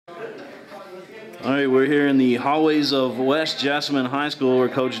All right, we're here in the hallways of West Jessamine High School where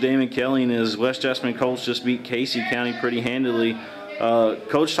Coach Damon Kelly and his West Jessamine Colts just beat Casey County pretty handily.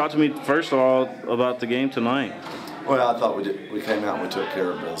 Coach, talk to me first of all about the game tonight. Well, I thought we came out and we took care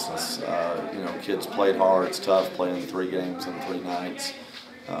of business. Kids played hard. It's tough playing 3 games in 3 nights.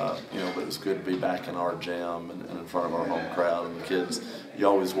 But it was good to be back in our gym and in front of our home crowd. And the kids, you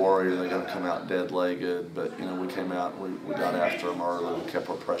always worry they're going to come out dead-legged. But, we came out and we got after them early. We kept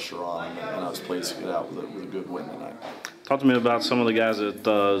our pressure on them. And I was pleased to get out with a good win tonight. Talk to me about some of the guys that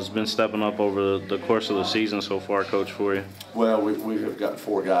has been stepping up over the course of the season so far, Coach, for you. Well, we have got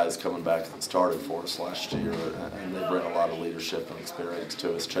 4 guys coming back that started for us last year, and they bring a lot of leadership and experience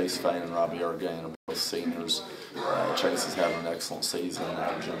to us. Chase Fain and Robbie Argain are both seniors. Chase is having an excellent season,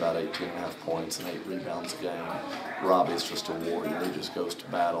 averaging about 18.5 points and 8 rebounds a game. Robbie's just a warrior. He just goes to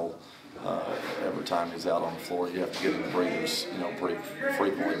battle. Every time he's out on the floor, you have to give him breathers, pretty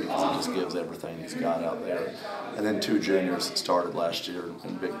frequently because he just gives everything he's got out there. And then 2 juniors that started last year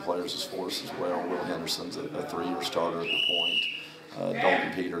and big players for us as well. Will Henderson's a 3-year starter at the point.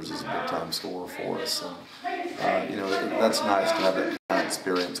 Dalton Peters is a big-time scorer for us. And, that's nice to have that kind of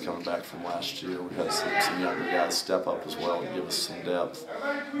experience coming back from last year. We've had some younger guys step up as well to give us some depth.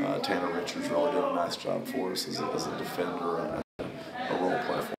 Tanner Richards really doing a nice job for us as a defender. A role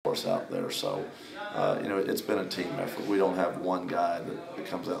player for us out there. So, it's been a team effort. We don't have one guy that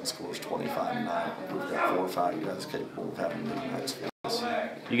comes out and scores 25 a night. We've got 4 or 5 guys capable of having big nights for us.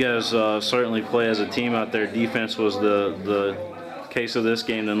 You guys certainly play as a team out there. Defense was the case of this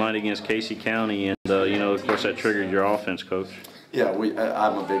game tonight against Casey County, and of course that triggered your offense, Coach. Yeah,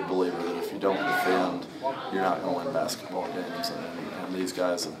 I'm a big believer that if you don't defend, you're not going to win basketball games, and these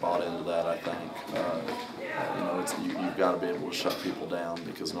guys have bought into that, I think. You've got to be able to shut people down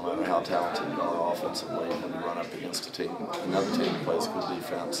because no matter how talented you are offensively, when you run up against another team that plays good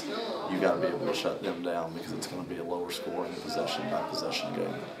defense, you've got to be able to shut them down because it's going to be a lower scoring possession-by-possession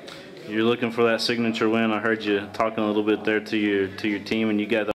game. You're looking for that signature win. I heard you talking a little bit there to your team, and you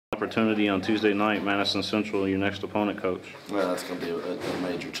got the opportunity on Tuesday night, Madison Central, your next opponent, Coach. Well, that's going to be a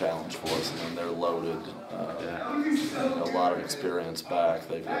major challenge for us. I mean, they're loaded. A lot of experience back.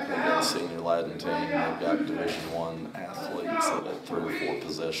 They've got a senior Latin team. They've got Division I athletes at 3 or 4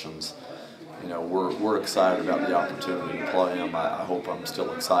 positions. We're excited about the opportunity to play them. I hope I'm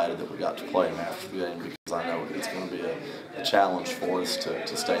still excited that we got to play them after the game because I know it's going to be a challenge for us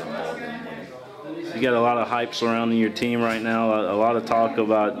to stay in the ball game and win. You got a lot of hype surrounding your team right now. A lot of talk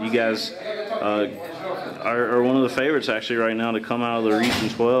about you guys are one of the favorites actually right now to come out of the Region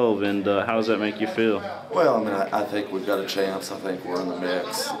 12. And how does that make you feel? Well, I think we've got a chance. I think we're in the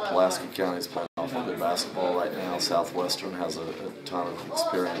mix. Pulaski County's playing awful good basketball right now. Southwestern has a ton of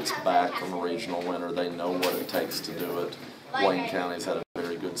experience back from a regional winner. They know what it takes to do it. Wayne County's had a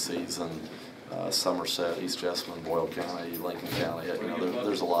very good season. Somerset, East Jessamine, Boyle County, Lincoln County.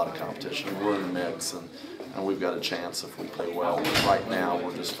 There's a lot of competition. We're in the mix, and we've got a chance if we play well. But right now,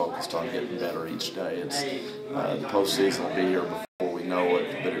 we're just focused on getting better each day. The postseason will be here before we know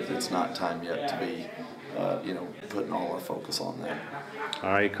it, but it's not time yet to be, putting all our focus on that.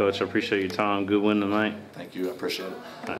 All right, Coach. I appreciate your time. Good win tonight. Thank you. I appreciate it.